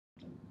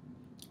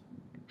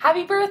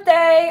Happy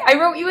birthday! I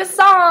wrote you a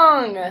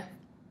song!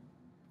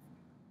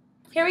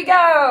 Here we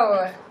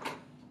go!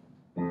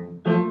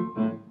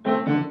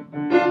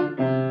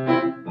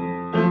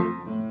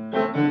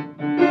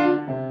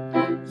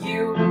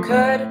 You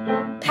could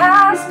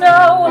pass,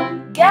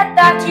 no, get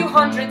that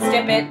 200,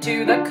 skip it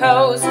to the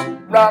coast.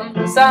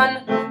 Rum,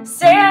 sun,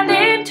 sand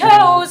in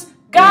toes,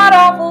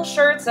 god-awful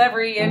shirts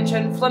every inch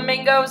and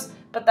flamingos,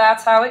 but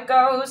that's how it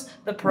goes.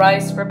 The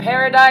price for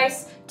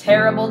paradise,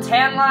 terrible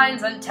tan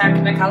lines and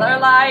technicolor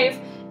life.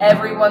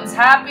 Everyone's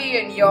happy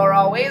and you're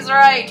always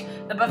right.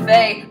 The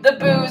buffet, the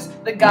booze,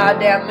 the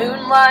goddamn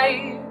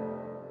moonlight.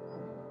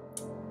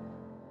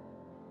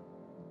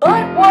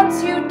 But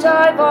once you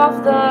dive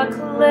off the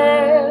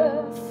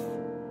cliff,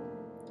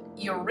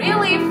 you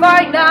really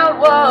find out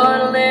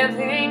what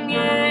living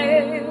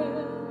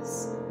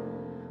is.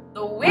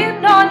 The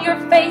wind on your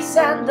face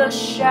and the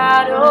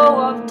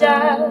shadow of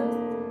death.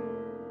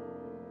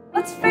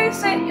 Let's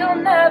face it, you'll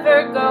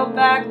never go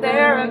back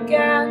there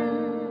again.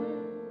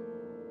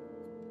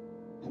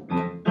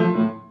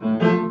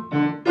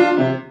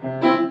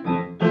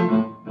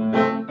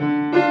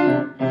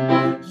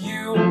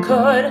 You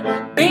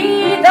could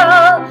be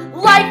the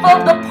life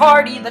of the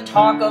party, the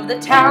talk of the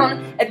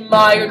town,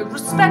 admired,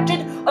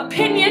 respected,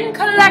 opinion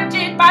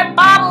collected by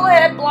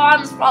bobblehead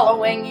blondes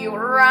following you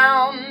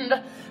around.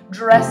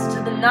 Dressed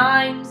to the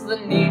nines, the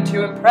need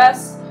to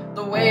impress,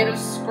 the weight of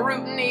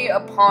scrutiny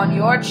upon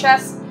your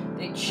chest.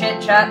 They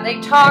chit-chat, they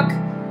talk,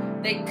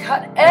 they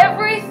cut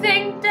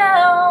everything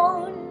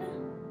down.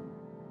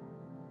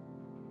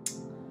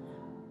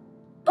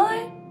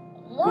 But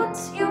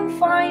once you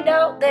find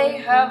out they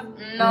have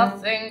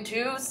nothing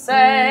to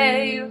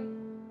say,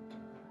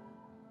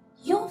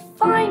 you'll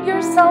find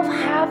yourself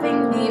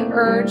having the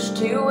urge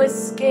to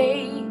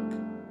escape.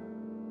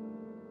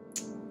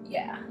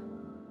 Yeah.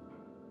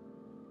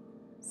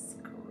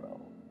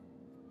 Scroll.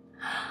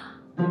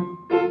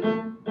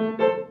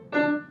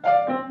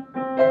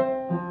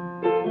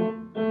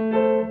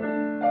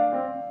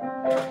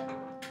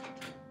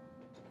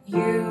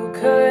 You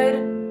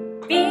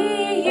could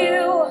be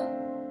you,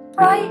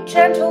 bright,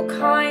 gentle,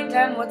 kind,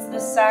 and what's the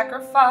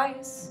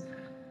sacrifice?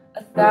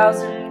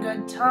 1,000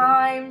 good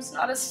times,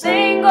 not a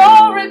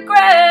single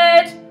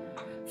regret.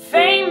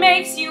 Fame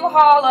makes you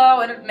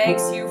hollow and it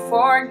makes you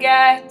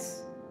forget.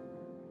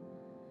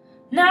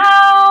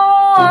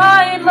 Now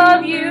I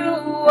love you,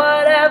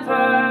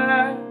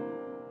 whatever.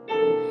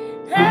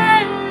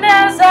 And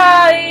as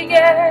I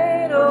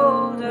get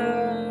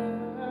older,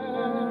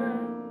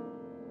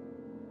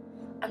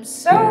 I'm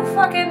so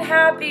fucking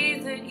happy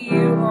that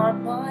you are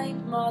my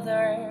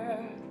mother.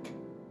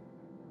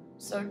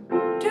 So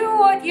do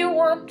what you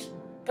want,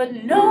 but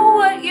know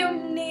what you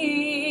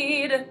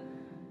need.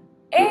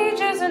 Age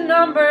is a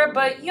number,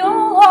 but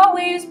you'll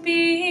always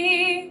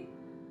be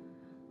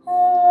a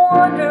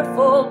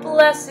wonderful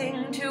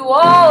blessing to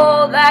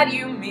all that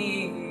you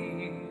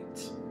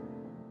meet.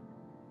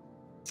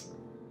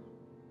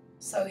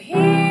 So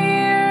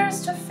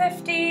here's to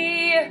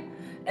 50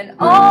 and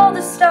all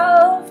the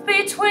stuff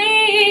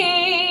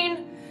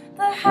between,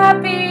 the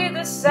happy,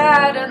 the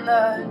sad, and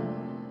the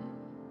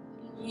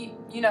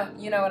you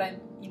know what I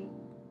mean,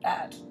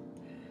 that.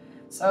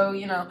 So,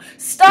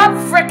 stop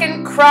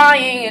frickin'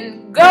 crying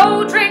and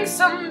go drink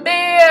some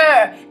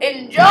beer.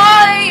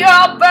 Enjoy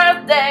your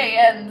birthday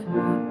and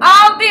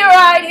I'll be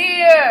right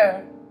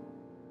here.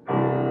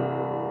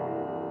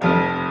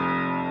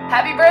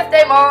 Happy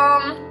birthday,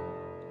 Mom.